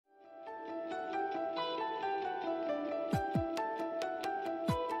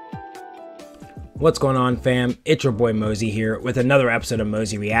What's going on, fam? It's your boy Mozy here with another episode of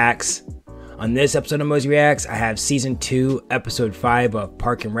Mozy Reacts. On this episode of Mozy Reacts, I have Season 2, Episode 5 of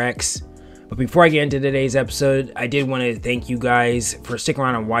Parks and Recs. But before I get into today's episode, I did want to thank you guys for sticking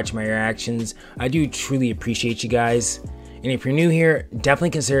around and watching my reactions. I do truly appreciate you guys. And if you're new here,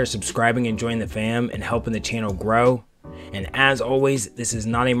 definitely consider subscribing and joining the fam and helping the channel grow. And as always, this is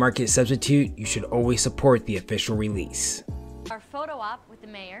not a market substitute. You should always support the official release. Our photo op with the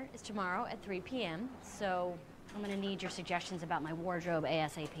mayor is tomorrow at 3 p.m. So I'm gonna need your suggestions about my wardrobe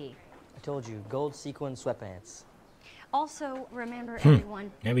ASAP. I told you, gold sequin sweatpants. Also, remember everyone,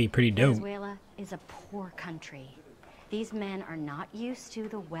 That'd be pretty dope. Venezuela is a poor country. These men are not used to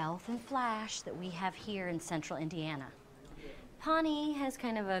the wealth and flash that we have here in central Indiana. Pawnee has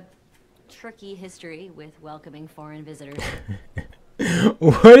kind of a tricky history with welcoming foreign visitors.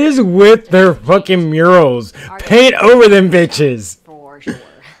 What is with their fucking murals? Paint over them bitches. For sure.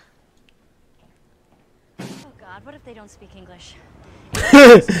 Oh God, what if they don't speak English?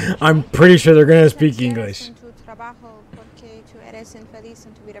 I'm pretty sure they're gonna speak English. Oh,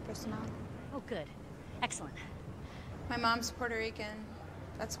 good. Excellent. My mom's Puerto Rican.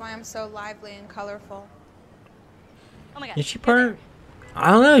 That's why I'm so lively and colorful. Oh my God. Is she part?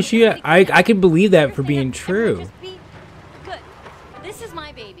 I don't know. I could believe that for being true. Just be good. This is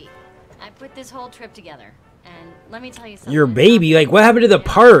my baby. I put this whole trip together, and let me tell you something. Your baby? Like, what happened to the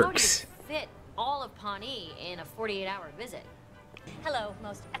parks? How do you fit all of Pawnee in a 48-hour visit? Hello,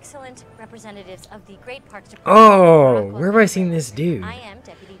 most excellent representatives of the great Parks Department. Oh, where have I seen this dude? I am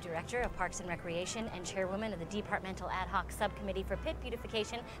Deputy Director of Parks and Recreation and Chairwoman of the Departmental Ad Hoc Subcommittee for Pit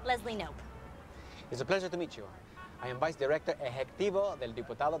Beautification, Leslie Nope. It's a pleasure to meet you. I am Vice Director Ejecutivo del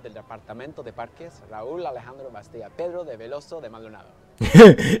Diputado del Departamento de Parques, Raúl Alejandro Bastilla Pedro de Veloso de Maldonado.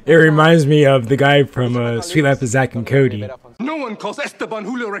 It reminds me of the guy from Sweet Life of Zach and Cody. No one calls Esteban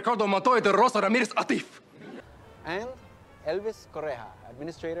Julio Ricardo Montoya de Rosa Ramirez Atif. And Elvis Correja,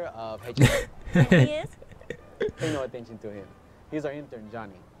 Administrator of HSA. And he is? Pay no attention to him. He's our intern,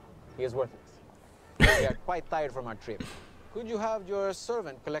 Johnny. He is worthless. We are quite tired from our trip. Could you have your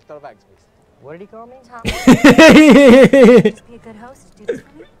servant collect our bags, please? What did he call me? Tom. Just be a good host. Do this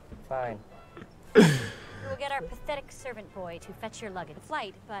for me. Fine. We will get our pathetic servant boy to fetch your luggage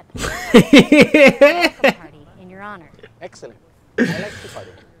flight, but welcome party in your honor. Excellent. I like to party.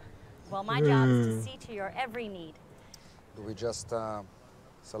 Well, my job is to see to your every need. Do we just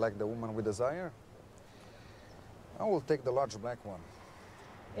select the woman we desire? I will take the large black one.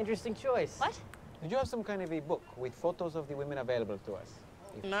 Interesting choice. What? Did you have some kind of a book with photos of the women available to us?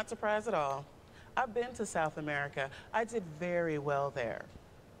 Not surprised at all. I've been to South America. I did very well there.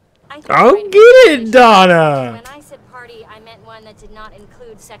 Oh, get it, Donna! When I said party, I meant one that did not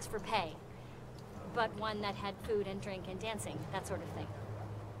include sex for pay, but one that had food and drink and dancing, that sort of thing.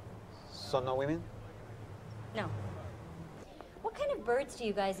 So no women? No. What kind of birds do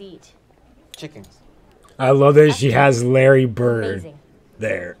you guys eat? Chickens. I love that she has Larry Bird Amazing.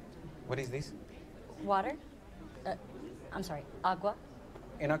 there. What is this? Water? I'm sorry, agua?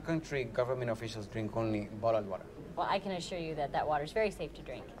 In our country, government officials drink only bottled water. Well, I can assure you that that water is very safe to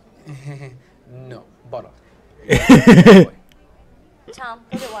drink. No, bottled. Tom,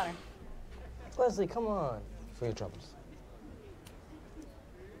 go get water. Leslie, come on. For your troubles.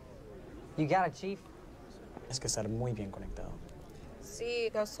 You got it, Chief. Es que estar muy bien conectado.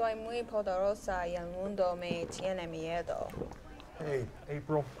 Sí, yo soy muy poderosa y el mundo me tiene miedo. Hey,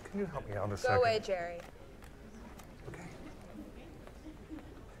 April, can you help me out a Go second? away, Jerry. Okay.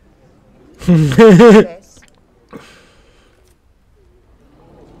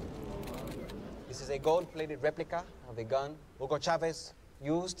 This is a gold-plated replica of a gun Hugo Chavez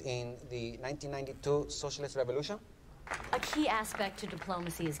used in the 1992 Socialist Revolution. A key aspect to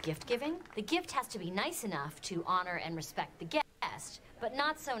diplomacy is gift giving. The gift has to be nice enough to honor and respect the guest, but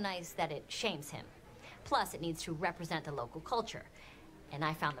not so nice that it shames him. Plus, it needs to represent the local culture. And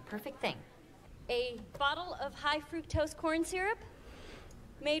I found the perfect thing. A bottle of high fructose corn syrup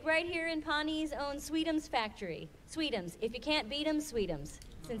made right here in Pawnee's own SUBSTITUE factory. SUBSTITUE, if you can't beat 'em, SUBSTITUE,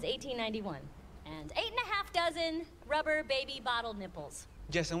 since 1891. And 8.5 dozen rubber baby bottle nipples.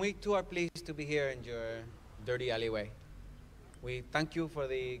 Yes, and we too are pleased to be here in your dirty alleyway. We thank you for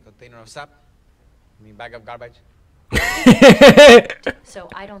the container of sap, the bag of garbage. So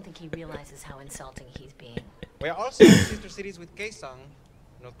I don't think he realizes how insulting he's being. We are also sister cities with Kaesong,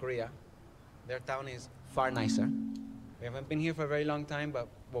 North Korea. Their town is far nicer. We haven't been here for a very long time, but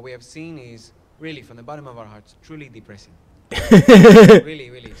what we have seen is really, from the bottom of our hearts, truly depressing. Really,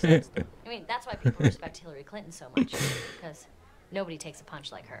 really sad stuff. I mean, that's why people respect Hillary Clinton so much, because nobody takes a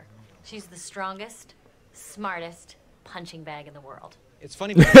punch like her. She's the strongest, smartest punching bag in the world. It's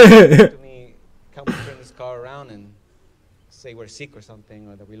funny because to me, Can't we turn this car around and say we're sick or something,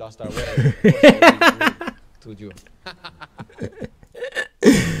 or that we lost our way? To you.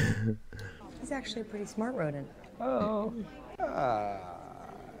 He's actually a pretty smart rodent. Oh.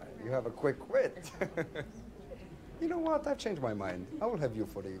 You have a quick wit. You know what? I've changed my mind. I will have you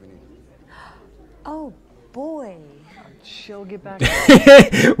for the evening. Oh, boy. Chill, get back.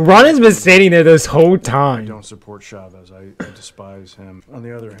 Ron has been standing there this whole I time. don't support Chavez. I despise him. On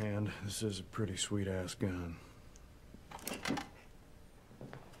the other hand, this is a pretty sweet-ass gun.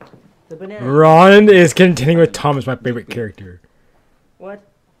 The banana. Ron is continuing with Tom as my favorite character. What?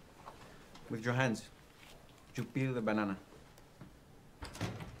 With your hands, you peel the banana.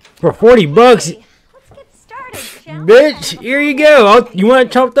 For 40 bucks, Hey, let's get started, shall we? bitch, here you go. You want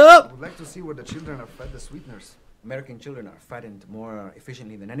it chopped I up? would like to see where the children are fed the sweeteners. American children are fattened more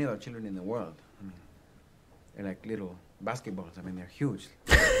efficiently than any other children in the world. I mean, they're like little basketballs. I mean, they're huge.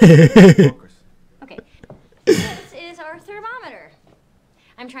 Okay, this is our thermometer.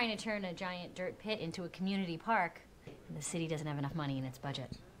 I'm trying to turn a giant dirt pit into a community park, and the city doesn't have enough money in its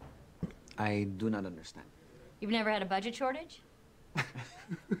budget. I do not understand. You've never had a budget shortage?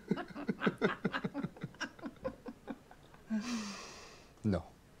 No.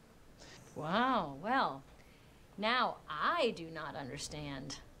 Wow, well, now I do not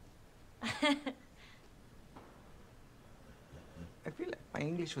understand. I feel like my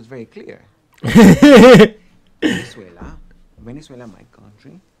English was very clear. Venezuela, my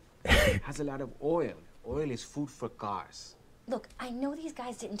country, has a lot of oil. Oil is food for cars. Look, I know these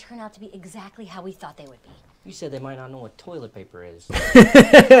guys didn't turn out to be exactly how we thought they would be. You said they might not know what toilet paper is.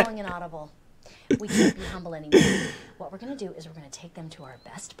 Calling inaudible. We can't be humble anymore. What we're gonna do is we're gonna take them to our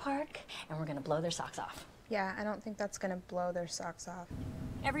best park and we're gonna blow their socks off. Yeah, I don't think that's gonna blow their socks off.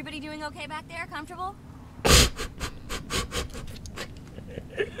 Everybody doing okay back there? Comfortable?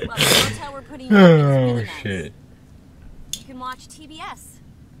 Well, the hotel we're putting you in is really nice. Shit. You can watch TBS.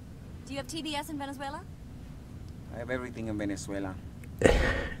 Do you have TBS in Venezuela? I have everything in Venezuela. I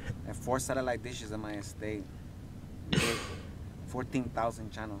have 4 satellite dishes in my estate.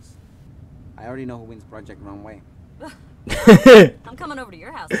 14,000 channels. I already know who wins Project Runway. I'm coming over to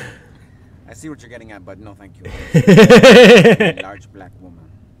your house. I see what you're getting at, but no thank you. A large black woman.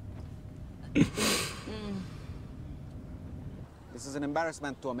 This is an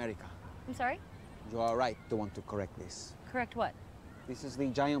embarrassment to America. I'm sorry? You are right to want to correct this. Correct what? This is the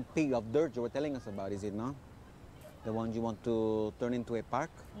giant pig of dirt you were telling us about, is it not? The one you want to turn into a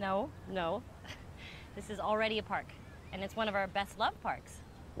park? No, no. This is already a park, and it's one of our best loved parks.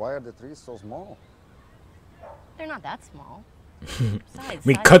 Why are the trees so small? They're not that small. Besides,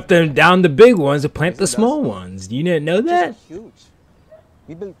 We size- cut them down the big ones to plant the small ones. You didn't know that? These are huge.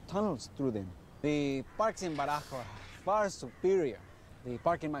 We built tunnels through them. The parks in Boraqua are far superior. The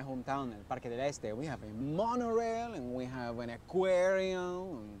park in my hometown, El Parque del Este, we have a monorail and we have an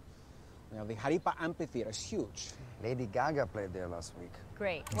aquarium. And we have the Jaripa Amphitheater. It's huge. Lady Gaga played there last week.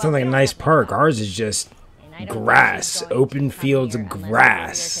 Great. It sounds like a nice park. Ours is just And I don't think grass, she's going open to come fields here of unless the grass.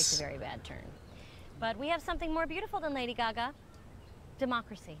 weather takes a very bad turn. But we have something more beautiful than Lady Gaga.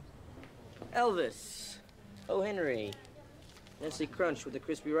 Democracy. Elvis. Oh, Henry. Nestle Crunch with the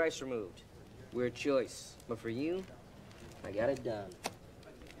crispy rice removed. Weird choice. But for you, I got it done.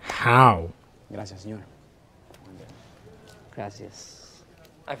 How? Gracias, señor. Gracias.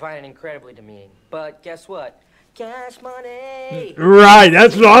 I find it incredibly demeaning. But guess what? Cash money! Right,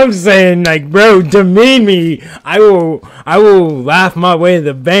 that's what I'm saying. Like, bro, demean me. I will laugh my way to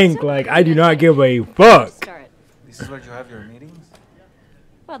the bank. Like, I do not give a fuck. Start. This is where you have your meetings?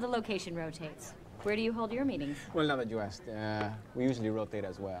 Well, the location rotates. Where do you hold your meetings? Well, now that you asked, we usually rotate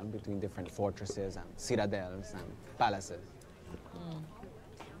as well between different fortresses and citadels and palaces.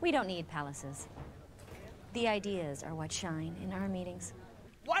 We don't need palaces. The ideas are what shine in our meetings.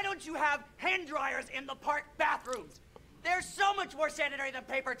 Why don't you have hand dryers in the park bathrooms? They're so much more sanitary than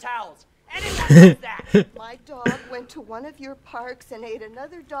paper towels. Anyone knows that. My dog went to one of your parks and ate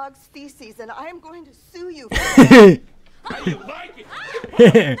another dog's feces, and I am going to sue you for that. How you like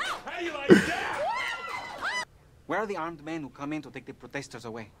it? How you like that? Where are the armed men who come in to take the protesters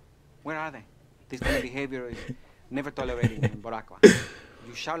away? Where are they? This kind of behavior is never tolerated in Boraqua.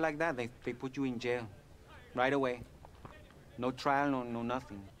 You shout like that, they put you in jail right away. No trial, no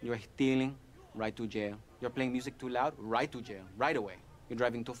nothing. You're stealing, right to jail. You're playing music too loud, right to jail, right away. You're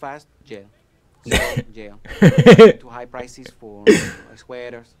driving too fast, jail. Slow, jail. Too high prices for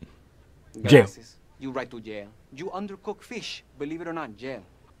sweaters, glasses. You right to jail. You undercook fish, believe it or not, jail.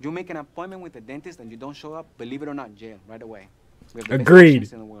 You make an appointment with the dentist and you don't show up, believe it or not, jail, right away. We have the best Agreed.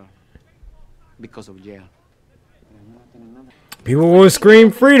 patients in the world because of jail. People will scream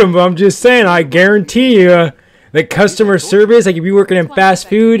freedom, but I'm just saying, I guarantee you, the customer service, like if you're working in fast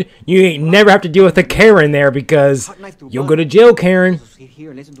food, you ain't never have to deal with a Karen there because you'll go to jail, Karen. Sit here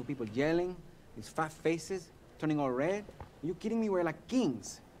and listen to people yelling, these fat faces turning all red. Are you kidding me? We're like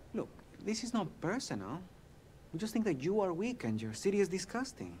kings. Look, this is not personal. We just think that you are weak and your city is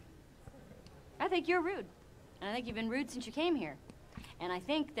disgusting. I think you're rude. And I think you've been rude since you came here. And I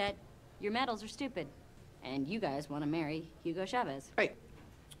think that your medals are stupid. And you guys want to marry Hugo Chavez. Hey!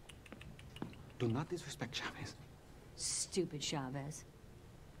 Do not disrespect Chavez. Stupid Chavez.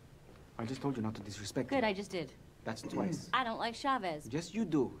 I just told you not to disrespect Good, him. I just did. That's twice. I don't like Chavez. Yes, you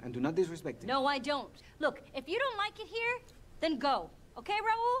do. And do not disrespect him. No, I don't. Look, if you don't like it here, then go. Okay,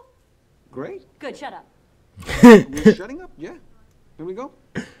 Raul? Great. Good, shut up. We're shutting up? Yeah. Here we go.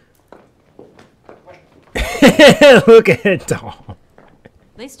 Look at Tom.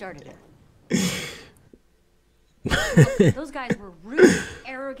 They started it. Look, those guys were rude,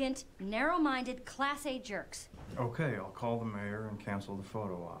 arrogant, narrow-minded, Class A jerks. Okay, I'll call the mayor and cancel the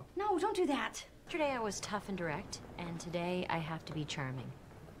photo op. No, don't do that. Yesterday I was tough and direct, and today I have to be charming.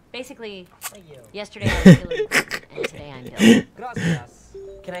 Basically, yesterday I was Hillary, and today I'm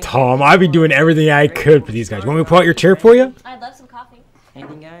Bill. Tom, I'd be doing everything I could for these guys. Want me to pull out your chair for you? I'd love some coffee.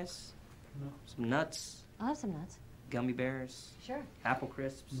 Anything, guys? Some nuts? I'll have some nuts. Gummy bears? Sure. Apple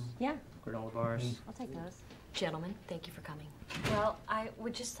crisps? Yeah. Granola bars? I'll take those. Gentlemen, thank you for coming. Well, I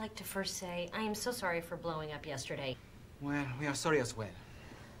would just like to first say I am so sorry for blowing up yesterday. Well, we are sorry as well.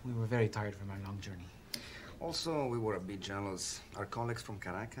 We were very tired from our long journey. Also, we were a bit jealous. Our colleagues from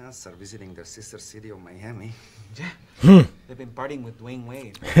Caracas are visiting their sister city of Miami. Yeah. They've been partying with Dwayne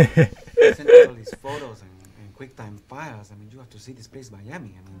Wade. Sent us all these photos and QuickTime files. I mean, you have to see this place,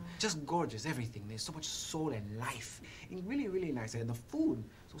 Miami. I mean, just gorgeous, everything. There's so much soul and life. And really, really nice. And the food,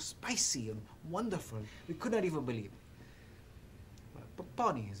 so spicy and wonderful. We could not even believe it. But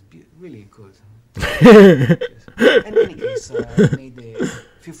Pawnee is really good. In any case, I made a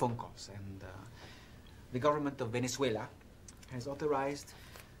few phone calls, and the government of Venezuela has authorized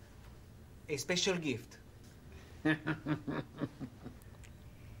a special gift.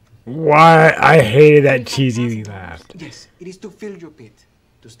 Why? I hated that cheesy laugh. Yes, it is to fill your pit,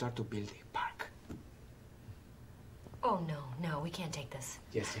 to start to build a park. Oh, no, we can't take this.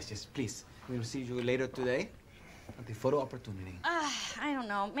 Yes, please. We'll see you later today at the photo opportunity. I don't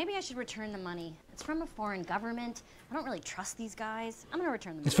know. Maybe I should return the money. It's from a foreign government. I don't really trust these guys. I'm gonna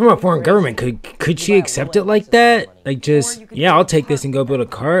return the money. It's from a foreign government. Could she accept it like that? Like just, yeah, I'll take this and go build a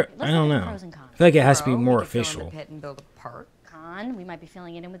cart? I don't know. I feel like it has to be more official. And build a park. Con, we might be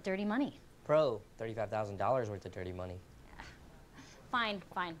filling it in with dirty money. Pro, $35,000 worth of dirty money. Fine.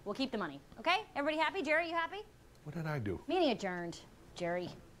 We'll keep the money. Okay? Everybody happy? Jerry, you happy? What did I do? Meeting adjourned. Jerry.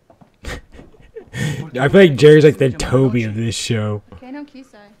 I feel like Jerry's like the Toby of this show. ¿Qué no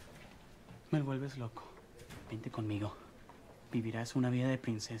quise? Me vuelves loco. Vente conmigo. Vivirás una vida de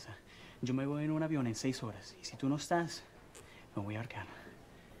princesa. Yo me voy en un avión en 6 horas. Y si tú no estás, me voy a ahorcar.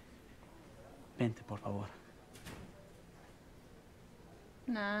 Vente, por favor.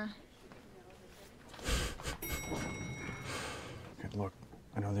 Nah. Okay, look,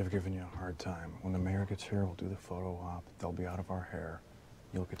 I know they've given you a hard time. When the mayor gets here, we'll do the photo op. They'll be out of our hair.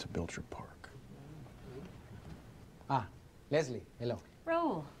 You'll get to build your park. Ah, Leslie, hello.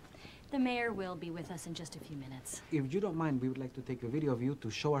 Raul, the mayor will be with us in just a few minutes. If you don't mind, we would like to take a video of you to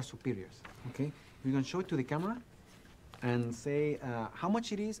show our superiors, okay? You can show it to the camera and say how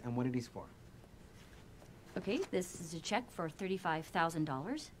much it is and what it is for. Okay, this is a check for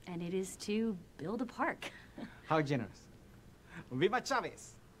 $35,000, and it is to build a park. How generous. Viva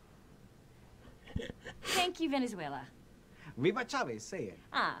Chavez! Thank you, Venezuela. Viva Chavez, say it.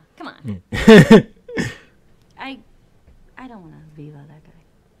 Ah, come on. I don't want to viva that guy.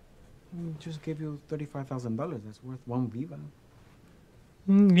 We just gave you $35,000. That's worth one viva.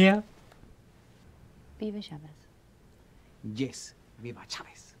 Yeah. Viva Chavez. Yes, viva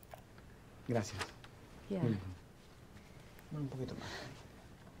Chavez. Gracias. Yeah. Un poquito más.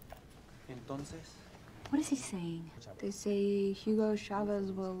 Entonces. What is he saying? They say Hugo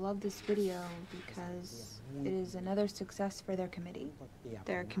Chavez will love this video because it is another success for their committee.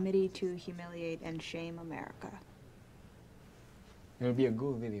 Their committee to humiliate and shame America. It'll be a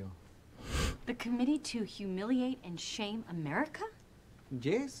good video. The committee to humiliate and shame America?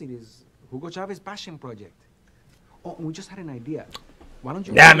 Yes, it is Hugo Chavez passion project. Oh, we just had an idea. Why don't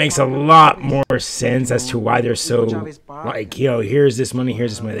you? That makes a lot more sense as to why they're so like, yo, here's this money,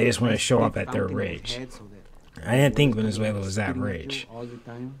 here's this money. They just want to show up at their rich. I didn't think Venezuela was that rich. All the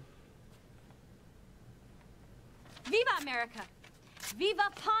time. Viva America! Viva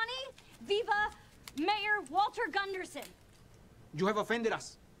Pawnee! Viva Mayor Walter Gunderson! You have offended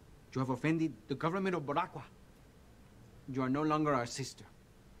us. You have offended the government of Boraqua. You are no longer our sister.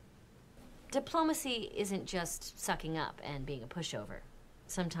 Diplomacy isn't just sucking up and being a pushover.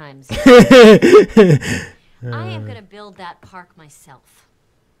 Sometimes I am going to build that park myself.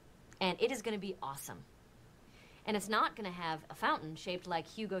 And it is going to be awesome. And it's not going to have a fountain shaped like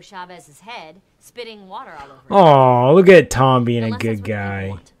Hugo Chavez's head, spitting water all over it. Oh, look at Tom being Unless a good that's what the people guy.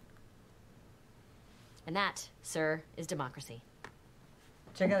 want. And that, sir, is democracy.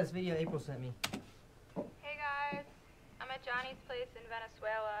 Check out this video April sent me. Hey guys, I'm at Johnny's place in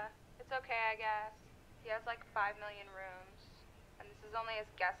Venezuela. It's okay, I guess. He has like 5 million rooms, and this is only his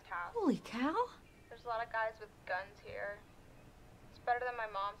guest house. Holy cow. There's a lot of guys with guns here. It's better than my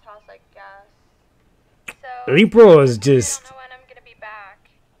mom's house, I guess. So April is just... I don't know when I'm gonna be back.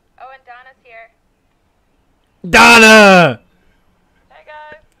 Oh, and Donna's here. Donna! Hey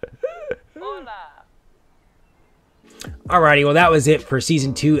guys. Hola. Alrighty, well that was it for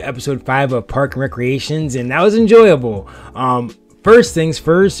season 2, episode 5 of Park and Recreations, and that was enjoyable. First things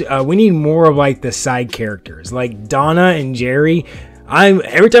first, we need more of like the side characters, like Donna and Jerry.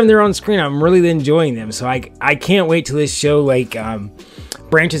 Every time they're on screen, I'm really enjoying them. So I can't wait till this show like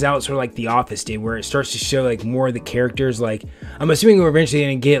branches out, sort of like The Office did, where it starts to show like more of the characters. Like I'm assuming we're eventually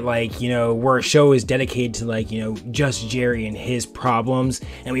gonna get like, you know, where a show is dedicated to like, you know, just Jerry and his problems,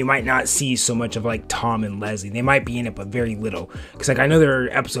 and we might not see so much of like Tom and Leslie. They might be in it, but very little. Because like I know there are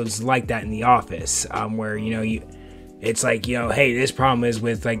episodes like that in The Office, where you know it's like, you know, hey, this problem is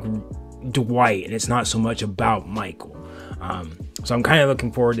with like Dwight, and it's not so much about Michael. So I'm kind of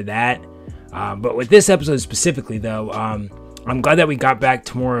looking forward to that. But with this episode specifically, though, I'm glad that we got back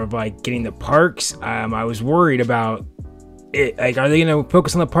to more of like getting the parks. I was worried about it. Like, are they going to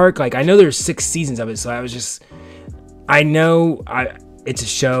focus on the park? Like, I know there's 6 seasons of it, so I was just, I know it's a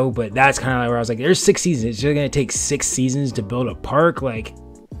show, but that's kind of like where I was like, there's 6 seasons. It's just going to take 6 seasons to build a park. Like,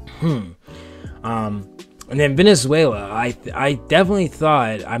 and then Venezuela, I definitely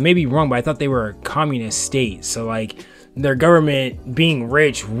thought, I may be wrong, but I thought they were a communist state. So like their government being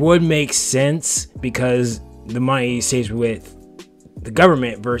rich would make sense because the money stays with the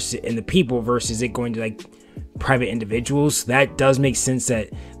government versus and the people versus it going to like private individuals. That does make sense that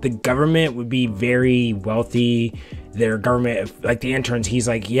the government would be very wealthy. Their government, like the interns, he's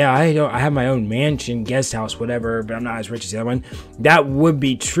like, yeah, I have my own mansion, guest house, whatever, but I'm not as rich as the other one. That would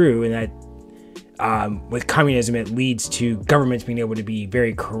be true, and that with communism, it leads to governments being able to be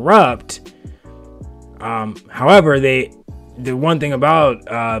very corrupt. However, the one thing about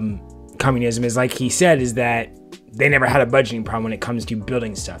communism is, like he said, is that they never had a budgeting problem when it comes to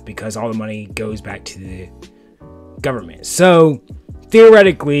building stuff because all the money goes back to the government. So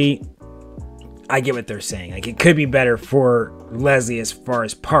theoretically, I get what they're saying. Like, it could be better for Leslie as far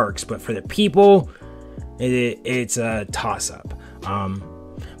as parks, but for the people, it's a toss-up.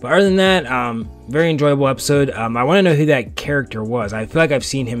 But other than that, very enjoyable episode. I want to know who that character was. I feel like I've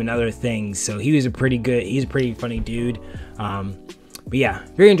seen him in other things, so he's a pretty funny dude. But yeah,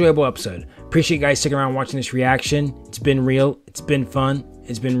 very enjoyable episode. Appreciate you guys sticking around watching this reaction. It's been real. It's been fun.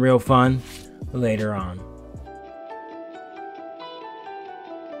 It's been real fun. Later on.